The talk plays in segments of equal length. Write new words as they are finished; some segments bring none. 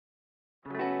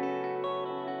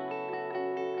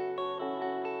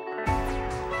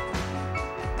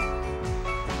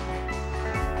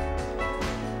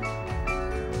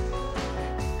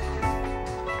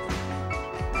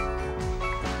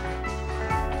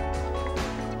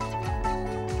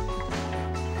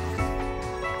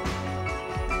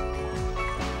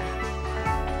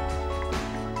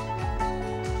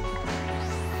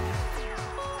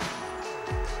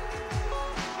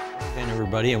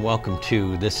Everybody, and welcome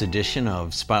to this edition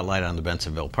of Spotlight on the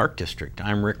Bensenville Park District.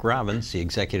 I'm Rick Robbins, the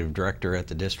Executive Director at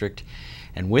the district,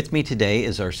 and with me today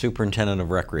is our Superintendent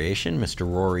of Recreation, Mr.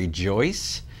 Rory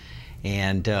Joyce,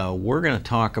 and we're going to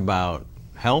talk about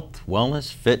health,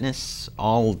 wellness, fitness,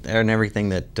 all and everything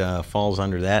that falls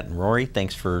under that. And Rory,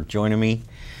 thanks for joining me.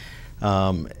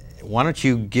 Why don't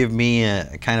you give me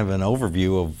a kind of an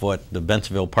overview of what the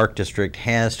Bensenville Park District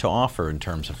has to offer in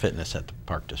terms of fitness at the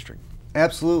Park District?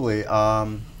 Absolutely. At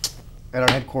our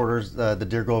headquarters, the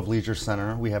Deer Grove Leisure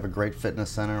Center, we have a great fitness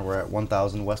center. We're at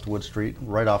 1000 West Wood Street,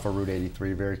 right off of Route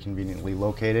 83, very conveniently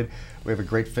located. We have a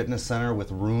great fitness center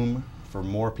with room for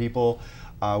more people.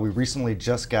 We recently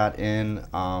just got in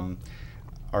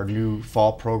our new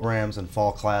fall programs and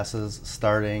fall classes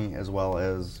starting, as well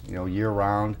as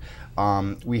year-round.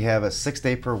 We have a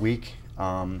 6-day per week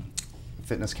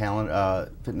fitness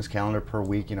calendar per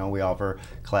week. We offer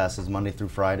classes Monday through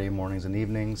Friday mornings and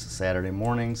evenings, Saturday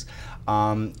mornings,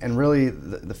 and really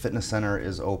the fitness center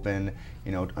is open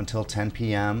until 10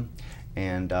 p.m.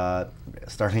 and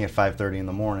starting at 5:30 in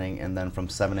the morning, and then from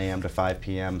 7 a.m. to 5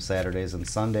 p.m. Saturdays and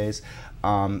Sundays.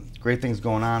 Great things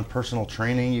going on. Personal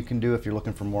training you can do if you're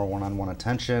looking for more one-on-one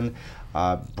attention.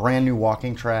 Brand new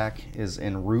walking track is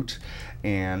en route,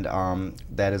 and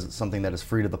that is something that is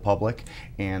free to the public.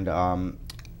 And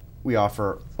we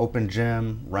offer open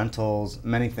gym, rentals,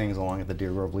 many things along at the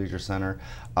Deer Grove Leisure Center.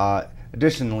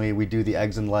 Additionally, we do the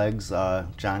Eggs and Legs,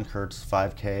 John Kurtz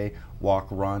 5K walk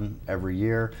run every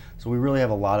year. So we really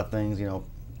have a lot of things.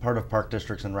 Part of Park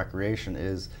Districts and Recreation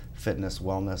is fitness,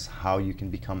 wellness, how you can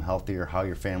become healthier, how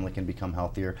your family can become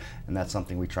healthier, and that's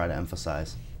something we try to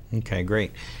emphasize. Okay,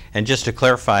 great. And just to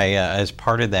clarify, as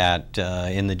part of that,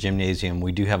 in the gymnasium,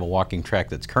 we do have a walking track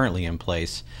that's currently in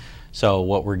place. So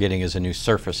what we're getting is a new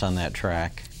surface on that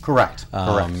track. Correct.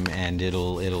 Correct. And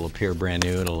it'll appear brand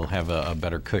new. It'll have a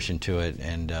better cushion to it,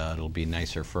 and it'll be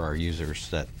nicer for our users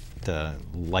that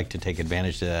like to take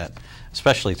advantage of that,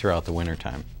 especially throughout the winter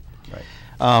time.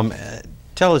 Right.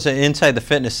 Tell us, inside the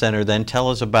fitness center, then tell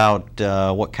us about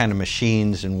what kind of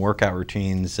machines and workout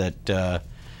routines that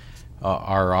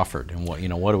are offered, and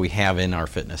what do we have in our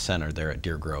fitness center there at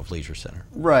Deer Grove Leisure Center?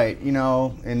 Right.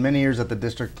 In many years at the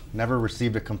district, never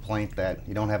received a complaint that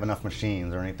you don't have enough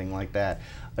machines or anything like that.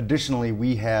 Additionally,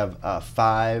 we have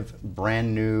 5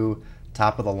 brand new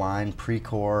top-of-the-line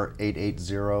Precor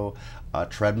 880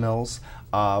 treadmills.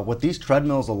 What these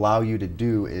treadmills allow you to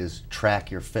do is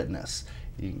track your fitness.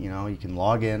 You can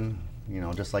log in,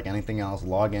 just like anything else,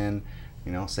 log in,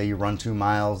 say you run 2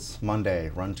 miles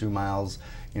Monday, run 2 miles,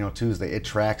 Tuesday. It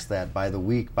tracks that by the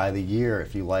week, by the year,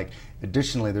 if you like.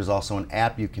 Additionally, there's also an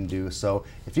app you can do. So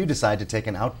if you decide to take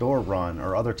an outdoor run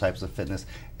or other types of fitness,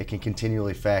 it can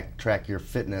continually track your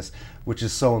fitness, which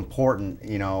is so important,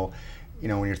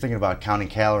 when you're thinking about counting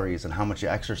calories and how much you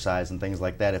exercise and things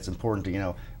like that. It's important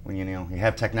to, when you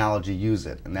have technology, use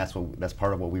it, and that's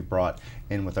part of what we've brought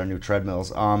in with our new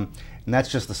treadmills. And that's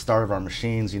just the start of our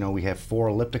machines. We have 4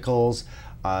 ellipticals,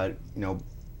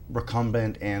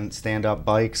 recumbent and stand-up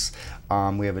bikes.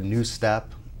 We have a new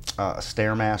step, a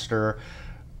Stairmaster,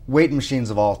 weight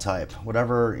machines of all type,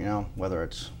 whatever, whether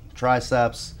it's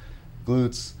triceps,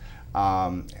 glutes,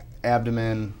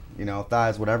 abdomen,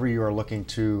 thighs, whatever you are looking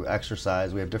to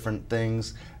exercise. We have different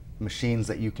things, machines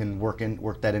that you can work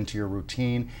that into your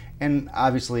routine, and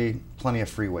obviously plenty of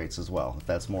free weights as well, if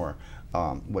that's more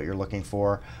what you're looking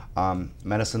for.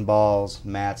 Medicine balls,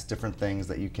 mats, different things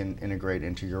that you can integrate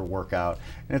into your workout.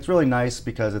 And it's really nice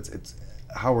because it's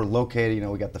how we're located.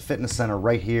 We got the fitness center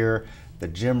right here, the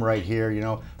gym right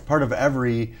here. Part of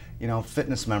every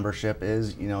fitness membership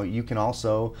is you can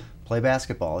also play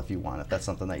basketball if you want, if that's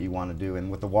something that you want to do.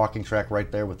 And with the walking track right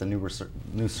there, with the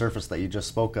new surface that you just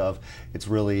spoke of, it's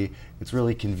really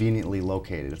conveniently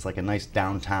located. It's like a nice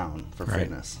downtown for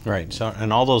fitness. Right. So,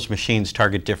 and all those machines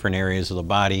target different areas of the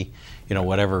body.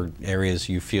 Whatever areas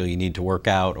you feel you need to work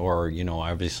out, or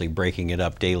obviously breaking it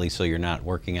up daily so you're not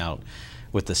working out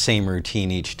with the same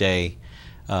routine each day.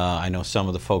 I know some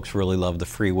of the folks really love the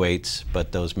free weights,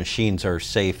 but those machines are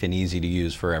safe and easy to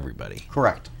use for everybody.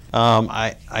 Correct.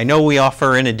 I know we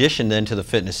offer, in addition then to the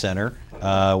fitness center,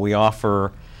 we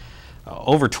offer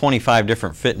over 25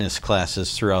 different fitness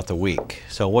classes throughout the week.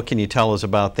 So what can you tell us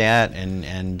about that,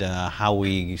 and how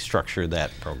we structure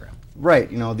that program? Right.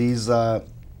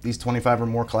 These 25 or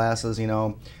more classes,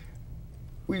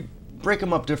 we break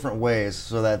them up different ways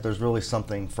so that there's really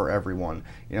something for everyone.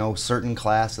 Certain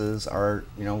classes are,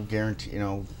 guaranteed,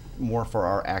 more for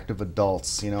our active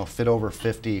adults. Fit Over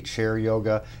 50, Chair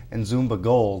Yoga, and Zumba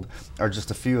Gold are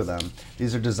just a few of them.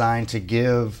 These are designed to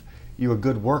give you a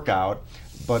good workout,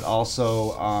 but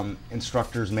also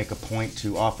instructors make a point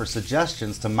to offer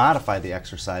suggestions to modify the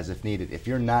exercise if needed. If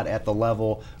you're not at the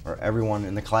level or everyone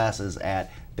in the class is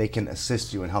at, they can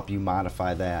assist you and help you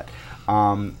modify that.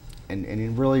 And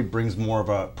it really brings more of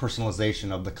a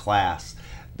personalization of the class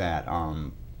that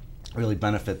really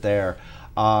benefit there.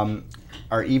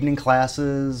 Our evening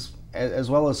classes, as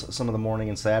well as some of the morning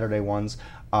and Saturday ones,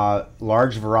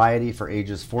 large variety for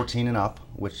ages 14 and up,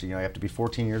 which you have to be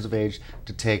 14 years of age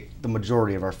to take the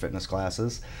majority of our fitness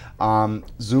classes.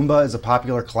 Zumba is a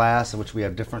popular class in which we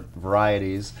have different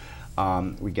varieties.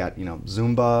 We got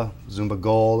Zumba, Zumba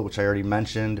Gold, which I already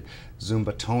mentioned,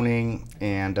 Zumba Toning,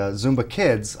 and Zumba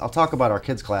Kids. I'll talk about our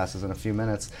kids classes in a few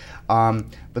minutes. But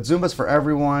Zumba's for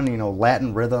everyone.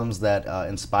 Latin rhythms that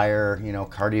inspire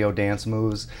cardio dance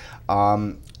moves.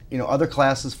 Other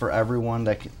classes for everyone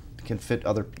that can fit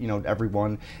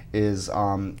everyone is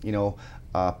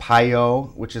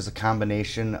Payo, which is a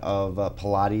combination of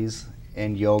Pilates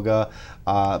and yoga.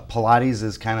 Pilates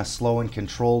is kind of slow and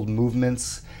controlled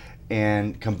movements,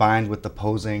 and combined with the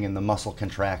posing and the muscle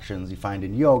contractions you find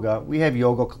in yoga. We have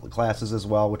yoga classes as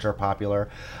well, which are popular.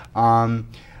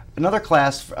 Another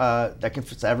class that can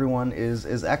fit everyone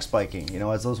is X-biking.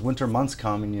 As those winter months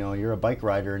come and you're a bike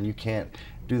rider and you can't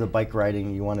do the bike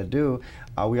riding you want to do,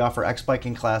 we offer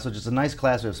X-biking class, which is a nice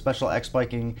class. We have special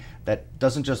X-biking that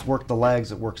doesn't just work the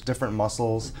legs, it works different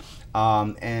muscles,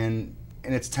 and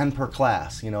it's 10 per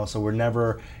class, so you're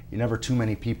never too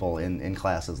many people in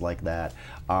classes like that.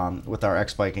 With our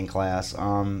X-biking class,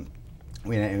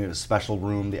 we have a special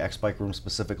room, the X-bike room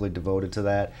specifically devoted to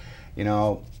that.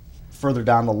 Further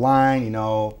down the line,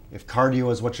 if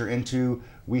cardio is what you're into,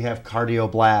 we have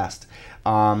Cardio Blast.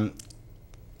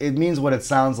 It means what it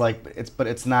sounds like, but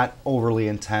it's not overly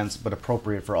intense, but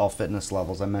appropriate for all fitness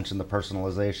levels. I mentioned the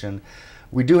personalization.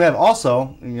 We do have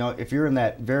also, if you're in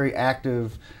that very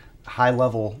active, high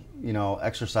level,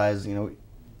 exercise,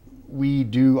 we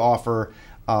do offer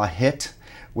HIIT,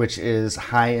 which is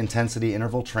high intensity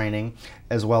interval training,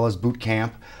 as well as boot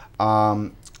camp.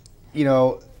 The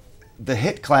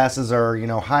HIIT classes are,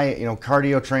 high,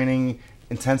 cardio training,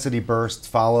 intensity bursts,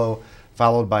 followed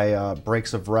by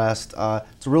breaks of rest.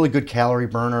 It's a really good calorie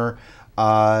burner.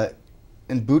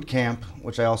 And boot camp,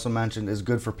 which I also mentioned, is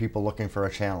good for people looking for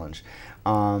a challenge.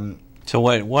 So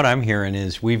what I'm hearing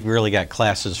is we've really got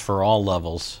classes for all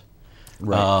levels.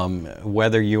 Right.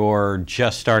 Whether you're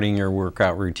just starting your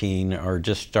workout routine or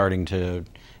just starting to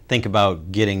think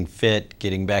about getting fit,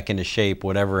 getting back into shape,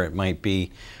 whatever it might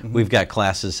be, we've got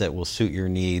classes that will suit your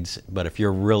needs. But if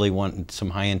you're really wanting some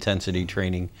high intensity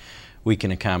training, we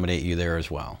can accommodate you there as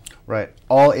well. Right.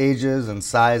 All ages and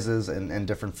sizes and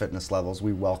different fitness levels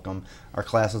we welcome. Our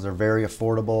classes are very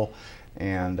affordable,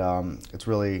 and it's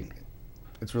really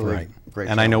right. Great.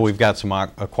 And I know we've got some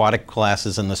aquatic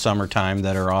classes in the summertime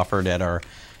that are offered at our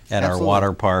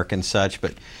water park and such.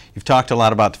 But you've talked a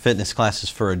lot about the fitness classes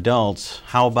for adults.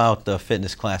 How about the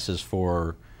fitness classes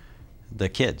for the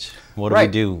kids? What do we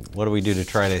do? What do we do to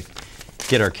try to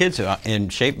get our kids in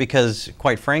shape? Because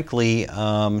quite frankly,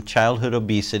 childhood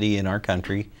obesity in our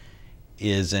country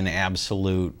is an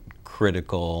absolute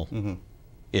critical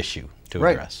issue to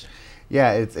address.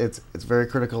 Yeah, it's a very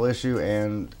critical issue,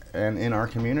 and in our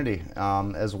community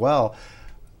as well.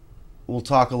 We'll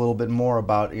talk a little bit more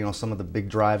about some of the big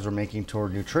drives we're making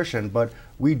toward nutrition, but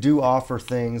we do offer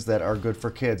things that are good for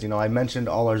kids. I mentioned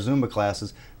all our Zumba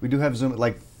classes. We do have Zumba,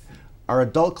 like our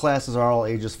adult classes are all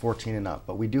ages 14 and up,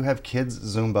 but we do have kids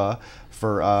Zumba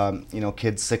for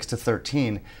kids 6 to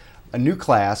 13. A new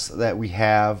class that we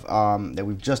have that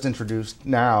we've just introduced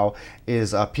now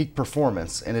is Peak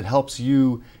Performance, and it helps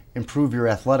you improve your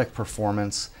athletic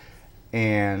performance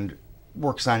and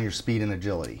works on your speed and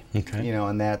agility. Okay.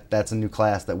 And that's a new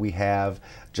class that we have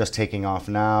just taking off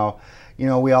now.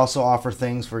 We also offer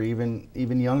things for even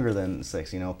younger than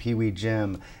 6, Pee Wee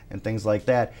Gym and things like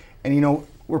that. And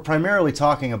we're primarily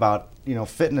talking about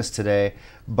fitness today,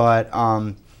 but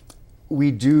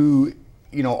we do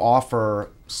offer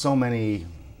so many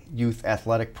youth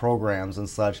athletic programs and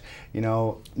such.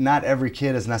 Not every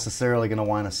kid is necessarily going to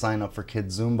want to sign up for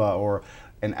Kids Zumba or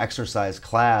an exercise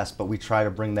class, but we try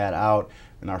to bring that out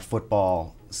in our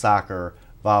football, soccer,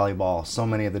 volleyball, so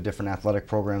many of the different athletic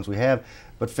programs we have.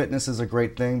 But fitness is a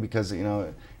great thing because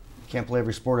you can't play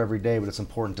every sport every day, but it's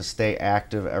important to stay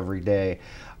active every day.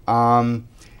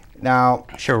 Now,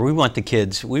 sure, we want the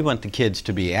kids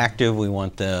to be active. We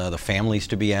want the families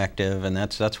to be active, and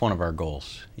that's one of our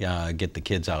goals. Get the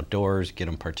kids outdoors, get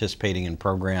them participating in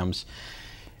programs.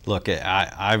 Look,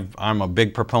 I'm a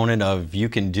big proponent of you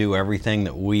can do everything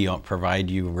that we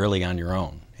provide you really on your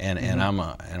own, and I'm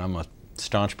a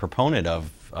staunch proponent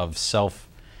of self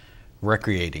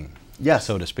recreating, Yes.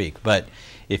 so to speak. But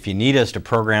if you need us to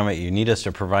program it, you need us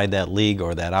to provide that league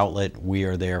or that outlet, we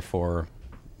are there for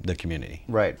the community.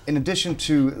 Right. In addition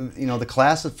to, the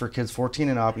classes for kids 14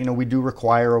 and up, we do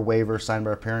require a waiver signed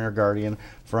by a parent or guardian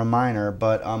for a minor,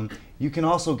 but you can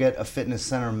also get a fitness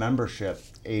center membership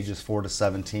ages 4 to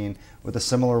 17 with a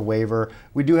similar waiver.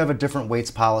 We do have a different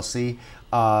weights policy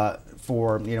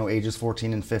for ages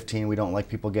 14 and 15. We don't like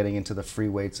people getting into the free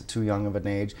weights at too young of an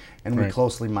age, and we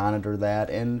closely monitor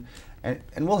that, and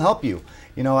we'll help you.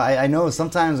 I know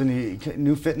sometimes in a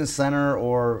new fitness center,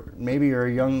 or maybe you're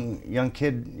a young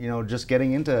kid, just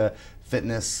getting into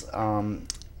fitness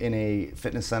in a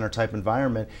fitness center type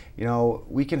environment,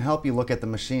 we can help you look at the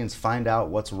machines, find out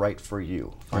what's right for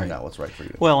you. Out what's right for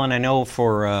you. Well, and I know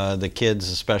for the kids,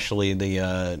 especially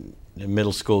the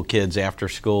middle school kids after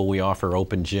school, we offer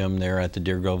open gym there at the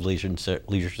Deer Grove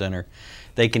Leisure Center.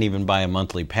 They can even buy a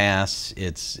monthly pass.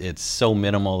 It's so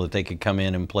minimal that they could come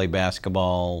in and play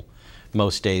basketball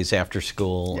most days after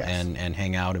school. Yes. and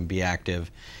hang out and be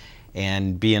active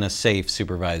and be in a safe,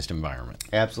 supervised environment.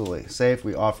 Absolutely. Safe.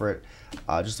 We offer it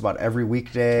just about every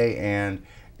weekday, and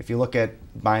if you look at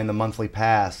buying the monthly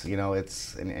pass,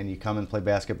 and you come and play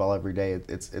basketball every day,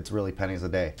 it's really pennies a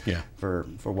day for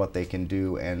what they can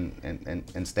do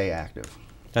and stay active.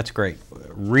 That's great.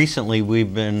 Recently,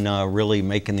 we've been really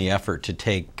making the effort to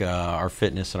take our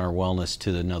fitness and our wellness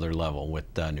to another level with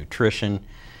nutrition,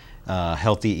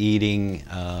 healthy eating,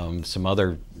 some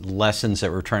other lessons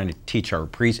that we're trying to teach our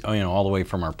all the way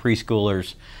from our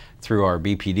preschoolers through our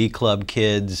BPD club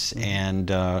kids, and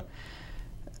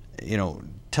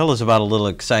tell us about a little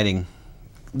exciting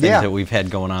things that we've had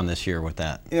going on this year with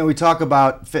that. We talk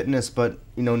about fitness, but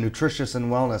nutritious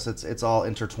and wellness, it's all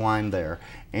intertwined there.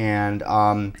 And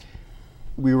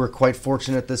we were quite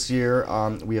fortunate this year.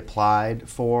 We applied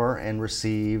for and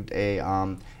received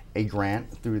a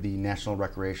grant through the National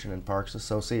Recreation and Parks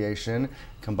Association,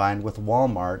 combined with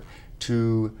Walmart,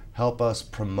 to help us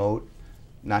promote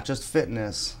not just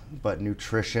fitness, but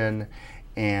nutrition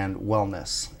and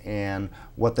wellness. And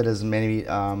what that is, maybe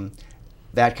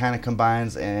that kind of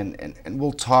combines, and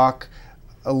we'll talk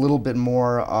a little bit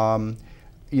more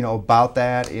about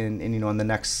that in the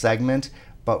next segment.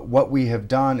 But what we have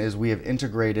done is we have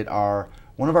integrated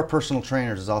one of our personal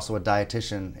trainers is also a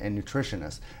dietitian and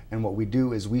nutritionist, and what we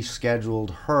do is we scheduled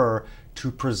her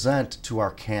to present to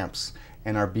our camps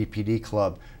and our BPD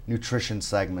club nutrition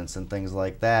segments and things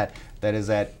like that. That is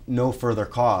at no further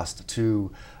cost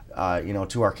to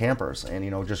to our campers,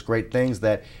 and just great things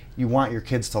that you want your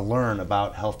kids to learn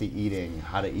about healthy eating,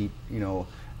 how to eat,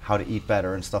 how to eat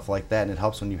better and stuff like that. And it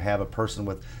helps when you have a person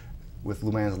with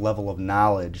Luann's level of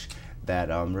knowledge that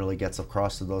really gets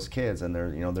across to those kids. And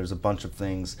there's a bunch of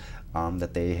things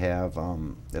that they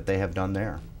have done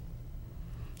there.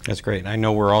 That's great. I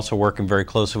know we're also working very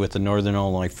closely with the Northern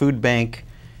Illinois Food Bank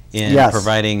in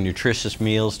providing nutritious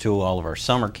meals to all of our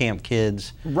summer camp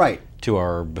kids, to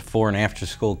our before and after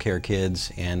school care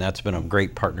kids, and that's been a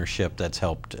great partnership that's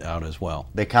helped out as well.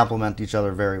 They complement each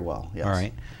other very well. Yes. All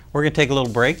right. We're going to take a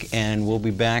little break, and we'll be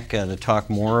back to talk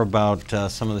more about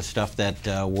some of the stuff that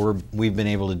we've been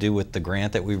able to do with the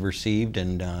grant that we've received,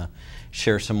 and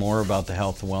share some more about the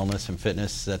health, wellness, and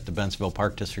fitness that the Bensenville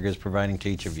Park District is providing to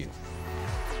each of you.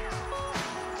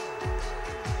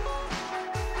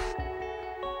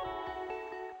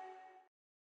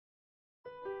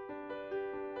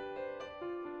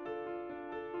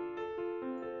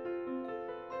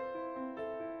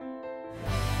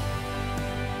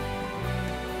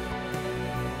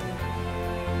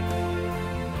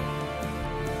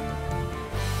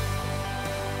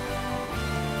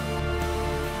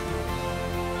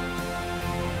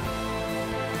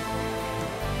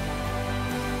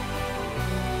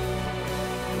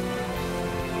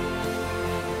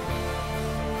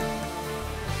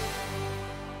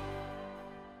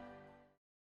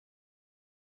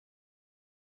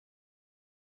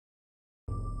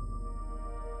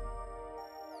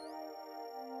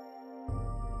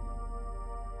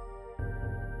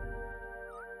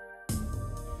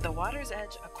 The Water's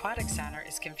Edge Aquatic Center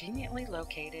is conveniently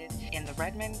located in the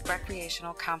Redmond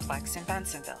Recreational Complex in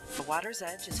Bensenville. The Water's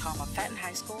Edge is home of Fenton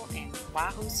High School and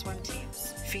Wahoo swim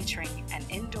teams, featuring an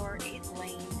indoor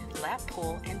 8-lane lap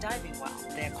pool and diving well.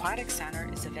 The Aquatic Center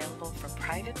is available for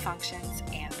private functions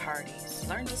and parties.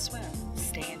 Learn to swim,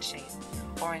 stay in shape,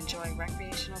 or enjoy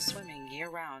recreational swimming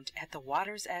year-round at the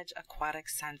Water's Edge Aquatic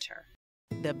Center.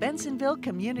 The Bensenville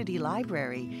Community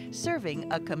Library,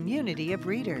 serving a community of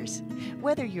readers.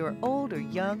 Whether you're old or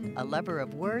young, a lover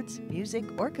of words, music,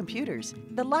 or computers,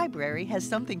 the library has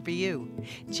something for you.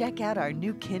 Check out our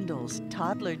new Kindles,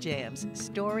 toddler jams,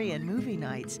 story and movie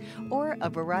nights, or a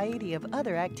variety of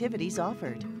other activities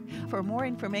offered. For more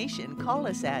information, call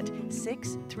us at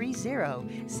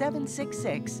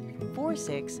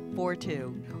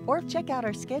 630-766-4642 or check out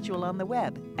our schedule on the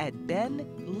web at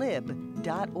benlib.org.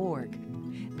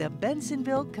 The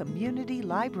Bensenville Community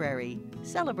Library,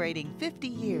 celebrating 50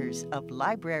 years of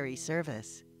library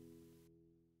service.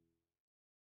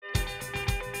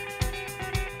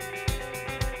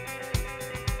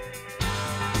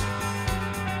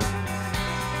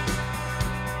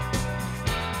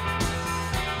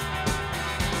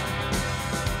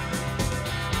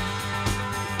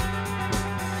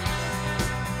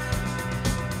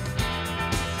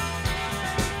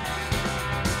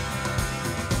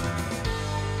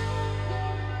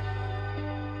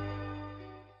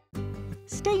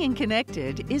 Staying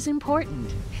connected is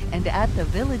important, and at the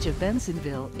Village of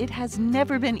Bensenville, it has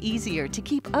never been easier to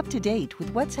keep up to date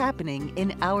with what's happening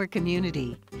in our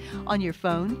community. On your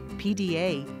phone,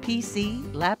 PDA, PC,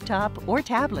 laptop, or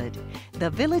tablet, the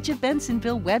Village of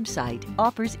Bensenville website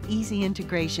offers easy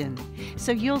integration,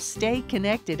 so you'll stay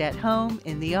connected at home,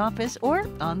 in the office, or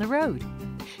on the road.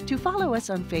 To follow us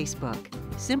on Facebook,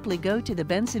 simply go to the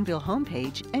Bensenville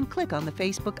homepage and click on the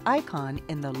Facebook icon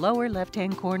in the lower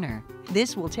left-hand corner.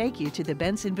 This will take you to the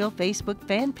Bensenville Facebook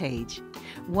fan page.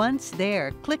 Once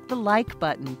there, click the like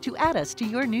button to add us to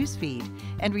your newsfeed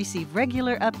and receive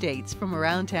regular updates from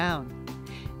around town.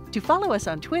 To follow us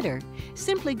on Twitter,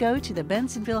 simply go to the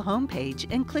Bensenville homepage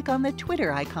and click on the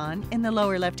Twitter icon in the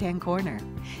lower left-hand corner.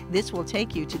 This will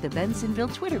take you to the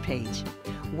Bensenville Twitter page.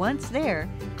 Once there,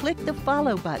 click the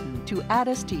follow button to add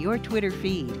us to your Twitter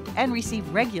feed and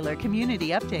receive regular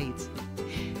community updates.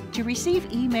 To receive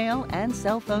email and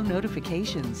cell phone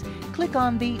notifications, click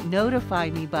on the Notify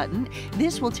Me button.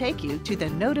 This will take you to the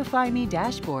Notify Me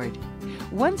dashboard.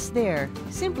 Once there,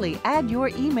 simply add your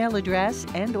email address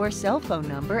and/or cell phone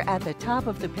number at the top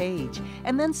of the page,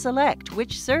 and then select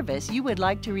which service you would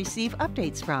like to receive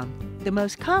updates from. The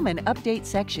most common update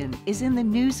section is in the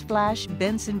Newsflash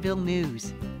Bensenville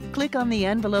News. Click on the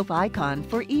envelope icon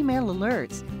for email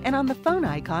alerts and on the phone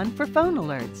icon for phone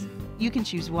alerts. You can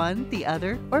choose one, the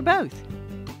other, or both.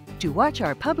 To watch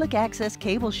our public access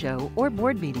cable show or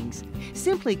board meetings,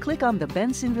 simply click on the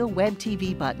Bensenville Web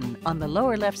TV button on the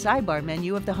lower left sidebar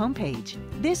menu of the homepage.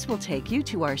 This will take you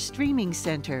to our streaming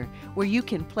center, where you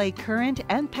can play current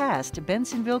and past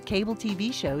Bensenville cable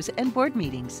TV shows and board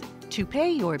meetings. To pay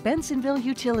your Bensenville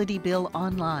utility bill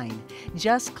online,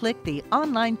 just click the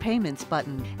Online Payments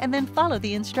button and then follow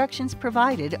the instructions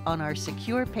provided on our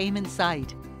secure payment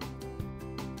site.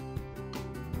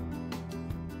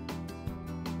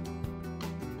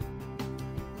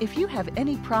 If you have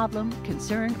any problem,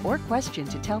 concern, or question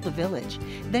to tell the village,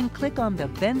 then click on the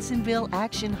Bensenville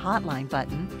Action Hotline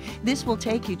button. This will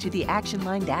take you to the Action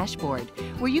Line dashboard,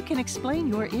 where you can explain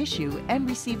your issue and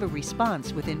receive a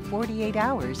response within 48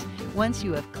 hours once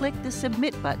you have clicked the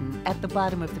Submit button at the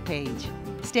bottom of the page.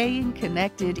 Staying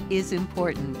connected is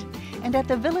important, and at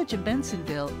the Village of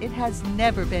Bensenville, it has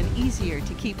never been easier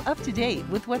to keep up to date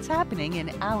with what's happening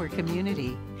in our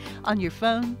community. On your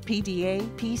phone, PDA,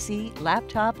 PC,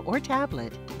 laptop, or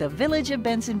tablet, the Village of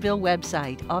Bensenville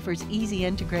website offers easy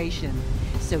integration,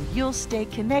 so you'll stay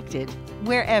connected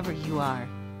wherever you are.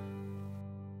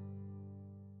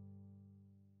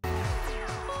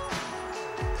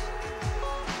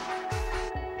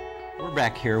 We're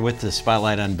back here with the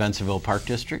Spotlight on Bensenville Park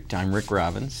District. I'm Rick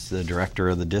Robbins, the director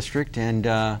of the district,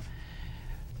 and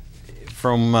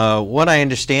from what I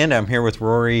understand, I'm here with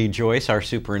Rory Joyce, our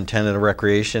superintendent of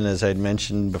recreation, as I'd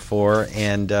mentioned before.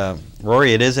 And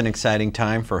Rory, it is an exciting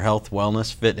time for health,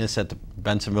 wellness, fitness at the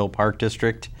Bensenville Park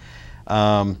District.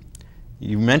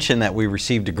 You mentioned that we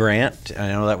received a grant. I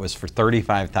know that was for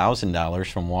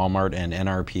 $35,000 from Walmart and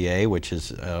NRPA, which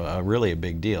is really a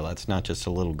big deal. That's not just a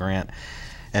little grant.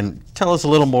 And tell us a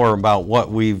little more about what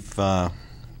we've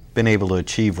been able to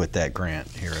achieve with that grant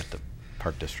here at the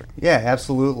Park District. Yeah,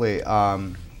 absolutely. It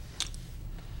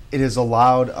has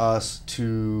allowed us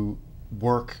to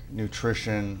work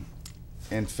nutrition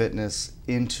and fitness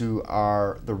into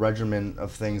the regimen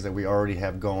of things that we already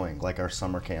have going, like our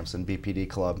summer camps and BPD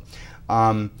Club.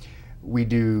 We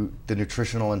do the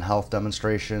nutritional and health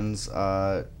demonstrations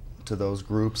to those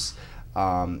groups,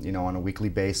 you know, on a weekly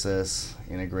basis,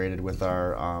 integrated with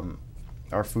our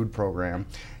food program.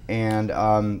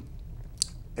 And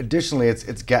additionally,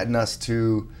 it's getting us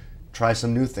to try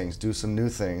some new things, do some new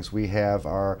things. We have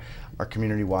our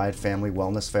community-wide family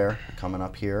wellness fair coming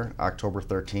up here October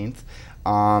 13th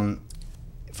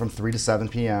from 3 to 7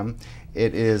 p.m.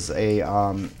 It is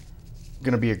going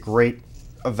to be a great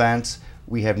event.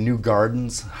 We have new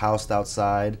gardens housed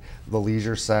outside the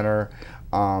leisure center.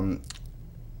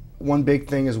 One big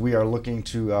thing is we are looking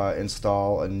to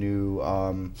install a new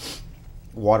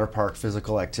water park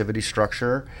physical activity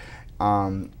structure.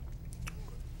 More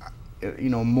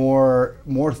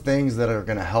things that are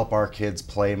going to help our kids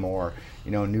play more.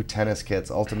 New tennis kits,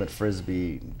 ultimate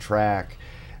frisbee, track,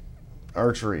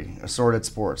 archery, assorted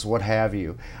sports, what have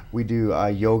you. We do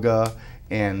yoga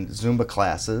and Zumba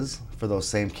classes for those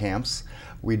same camps.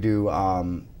 We do,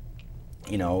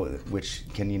 which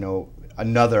can,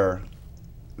 another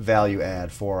value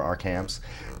add for our camps,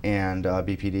 and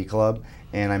BPD club.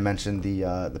 And I mentioned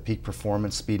the peak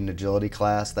performance speed and agility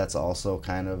class. That's also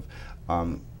kind of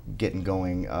getting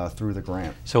going through the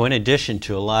grant. So in addition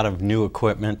to a lot of new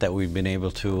equipment that we've been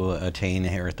able to attain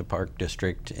here at the Park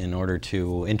District in order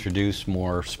to introduce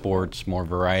more sports, more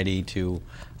variety to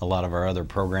a lot of our other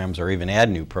programs, or even add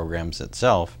new programs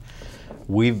itself,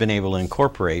 we've been able to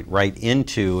incorporate right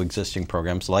into existing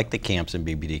programs like the camps and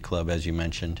BBD Club, as you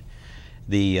mentioned,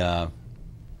 the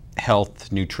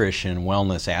health, nutrition,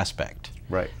 wellness aspect.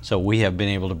 Right. So we have been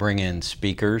able to bring in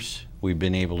speakers, we've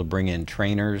been able to bring in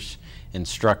trainers,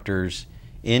 instructors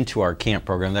into our camp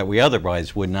program that we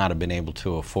otherwise would not have been able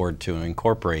to afford to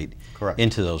incorporate Correct.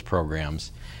 into those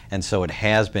programs. And so it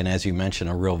has been, as you mentioned,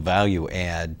 a real value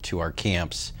add to our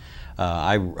camps.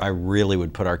 I really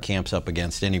would put our camps up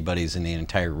against anybody's in the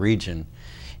entire region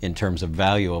in terms of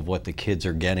value of what the kids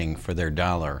are getting for their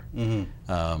dollar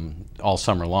all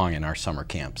summer long in our summer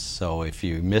camps. So if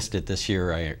you missed it this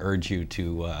year, I urge you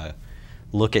to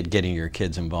look at getting your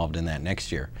kids involved in that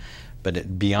next year.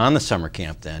 But beyond the summer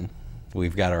camp then,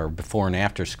 we've got our before and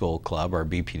after school club, our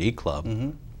BPD club,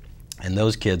 and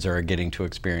those kids are getting to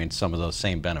experience some of those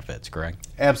same benefits, correct?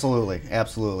 Absolutely,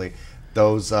 absolutely.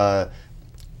 Those, the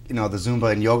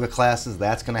Zumba and yoga classes,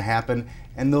 that's going to happen.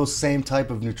 And those same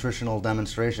type of nutritional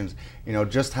demonstrations,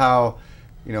 just how,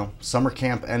 summer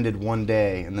camp ended one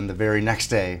day and then the very next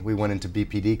day we went into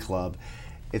BPD club.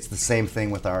 It's the same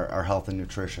thing with our health and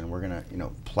nutrition. We're going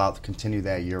to continue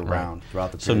that year round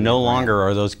throughout the period. So no longer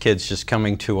are those kids just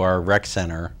coming to our rec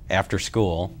center after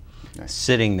school,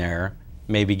 sitting there,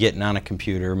 maybe getting on a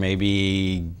computer,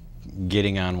 maybe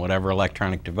getting on whatever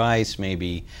electronic device,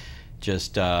 maybe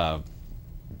just vegging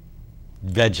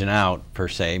out per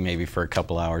se, maybe for a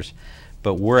couple hours,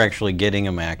 but we're actually getting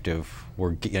them active.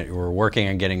 We're working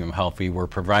on getting them healthy. We're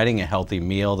providing a healthy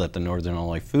meal that the Northern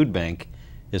Illinois Food Bank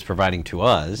is providing to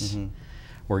us.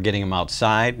 We're getting them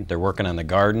outside. They're working on the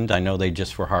garden. I know they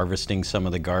just were harvesting some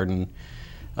of the garden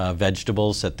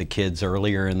vegetables that the kids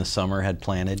earlier in the summer had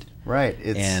planted. Right.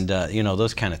 And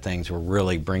those kind of things, we're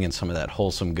really bringing some of that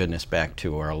wholesome goodness back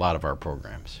to a lot of our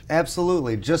programs.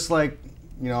 Absolutely. Just like,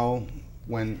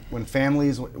 when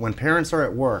parents are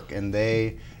at work and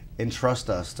they entrust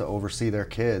us to oversee their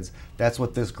kids, that's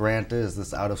what this grant is,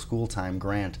 this out of school time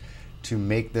grant, to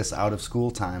make this out of school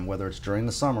time, whether it's during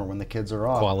the summer when the kids are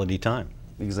off. Quality time.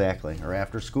 Exactly. Or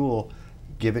after school,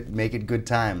 make it good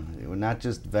time. Not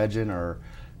just vegging or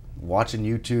watching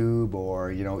YouTube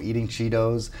or, eating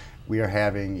Cheetos. We are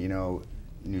having,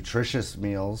 nutritious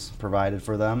meals provided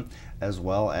for them, as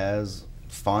well as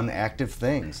fun, active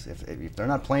things. If they're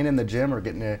not playing in the gym or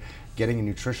getting a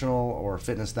nutritional or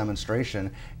fitness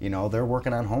demonstration, they're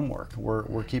working on homework.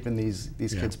 We're keeping these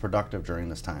kids productive during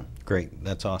this time. Great,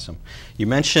 that's awesome. You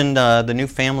mentioned the new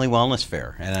Family Wellness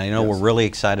Fair, and I know we're really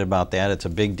excited about that. It's a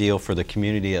big deal for the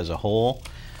community as a whole.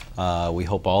 We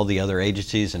hope all the other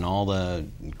agencies and all the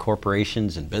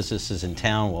corporations and businesses in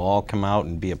town will all come out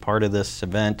and be a part of this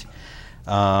event.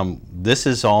 This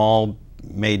is all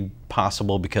made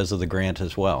possible because of the grant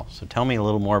as well. So tell me a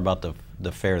little more about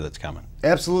the fair that's coming.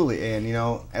 Absolutely, and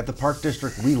at the Park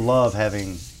District we love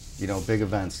having big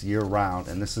events year round,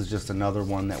 and this is just another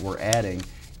one that we're adding,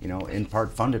 in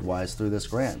part funded wise through this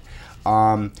grant.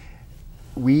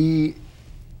 We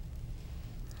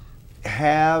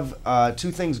have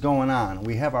two things going on.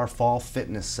 We have our fall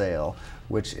fitness sale,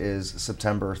 which is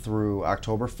September through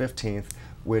October 15th,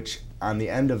 which on the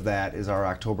end of that is our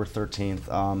October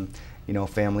 13th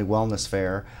Family Wellness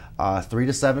Fair, 3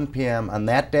 to 7 p.m. on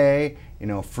that day.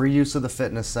 Free use of the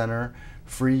fitness center,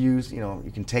 free use,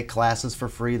 you can take classes for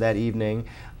free that evening.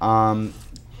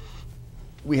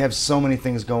 We have so many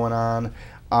things going on.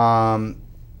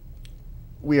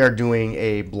 We are doing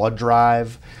a blood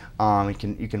drive.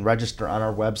 You can register on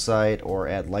our website or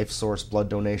at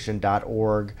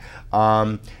lifesourcebloodDonation.org.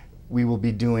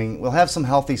 we'll have some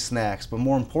healthy snacks, but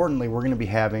more importantly, we're going to be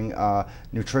having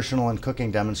nutritional and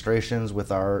cooking demonstrations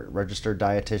with our registered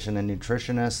dietitian and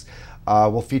nutritionist.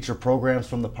 We'll feature programs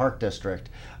from the Park District,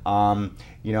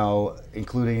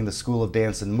 including the School of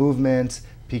Dance and Movement,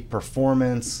 Peak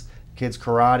Performance, Kids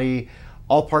Karate,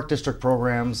 all Park District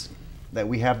programs that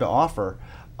we have to offer.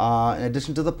 In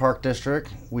addition to the Park District,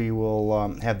 we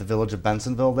will have the Village of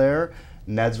Bensenville there,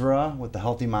 NEDSRA with the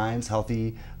Healthy Minds,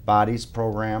 Healthy Bodies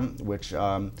program, which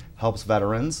helps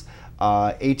veterans.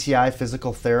 ATI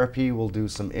Physical Therapy will do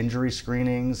some injury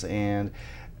screenings and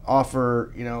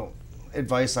offer,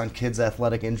 advice on kids'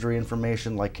 athletic injury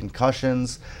information like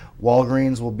concussions.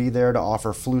 Walgreens will be there to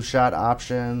offer flu shot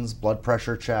options, blood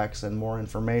pressure checks, and more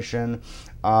information.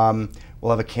 We'll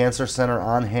have a cancer center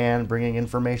on hand bringing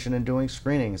information and doing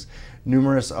screenings.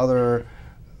 Numerous other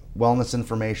wellness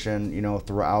information,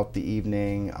 throughout the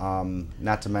evening,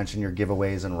 not to mention your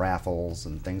giveaways and raffles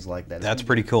and things like that. That's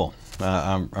pretty cool.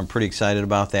 I'm pretty excited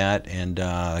about that, and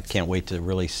I can't wait to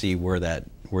really see where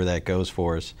that goes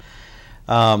for us.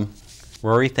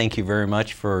 Rory, thank you very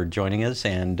much for joining us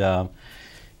and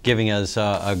giving us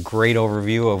a great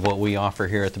overview of what we offer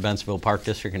here at the Bensenville Park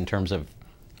District in terms of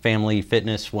family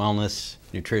fitness, wellness,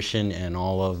 nutrition, and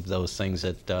all of those things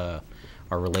that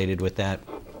are related with that.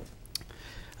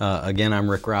 Again, I'm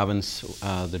Rick Robbins,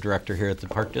 the director here at the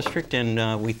Park District,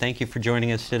 and we thank you for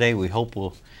joining us today. We hope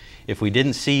if we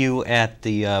didn't see you at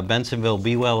the Bensenville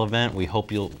Be Well event, we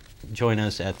hope you'll join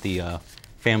us at the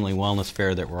Family Wellness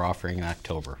Fair that we're offering in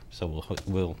October. So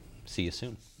we'll see you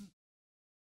soon.